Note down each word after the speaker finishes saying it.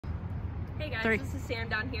Hey guys, this is Sam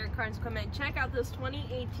down here at Carnes Equipment. Check out this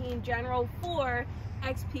 2018 General 4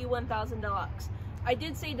 XP 1000 Deluxe. I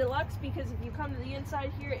did say Deluxe because if you come to the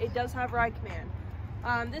inside here, it does have ride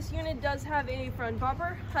command. This unit does have a front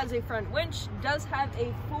bumper, has a front winch, does have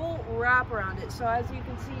a full wrap around it. So as you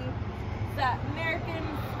can see, that American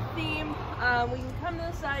theme. We can come to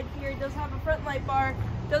the side here. It does have a front light bar,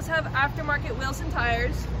 does have aftermarket wheels and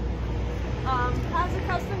tires. Has a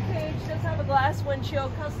custom cage, does have a glass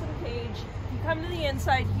windshield, custom cage. If you come to the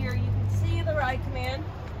inside here, you can see the ride command.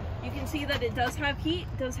 You can see that it does have heat,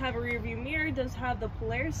 does have a rear view mirror, does have the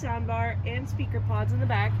Polaris soundbar and speaker pods in the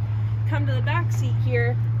back. Come to the back seat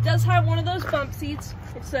here, does have one of those bump seats.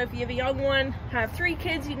 So if you have a young one, have 3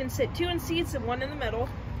 kids, you can sit 2 in seats and 1 in the middle.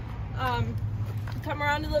 Come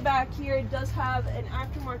around to the back here, it does have an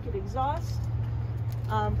aftermarket exhaust.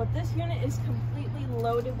 But this unit is completely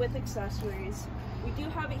loaded with accessories. We do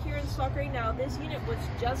have it here in stock right now. This unit was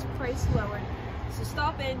just priced lower. So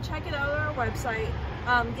stop in, check it out on our website.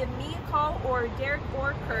 Give me a call or Derek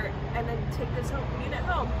or Kurt, and then take this unit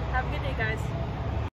home. Have a good day, guys.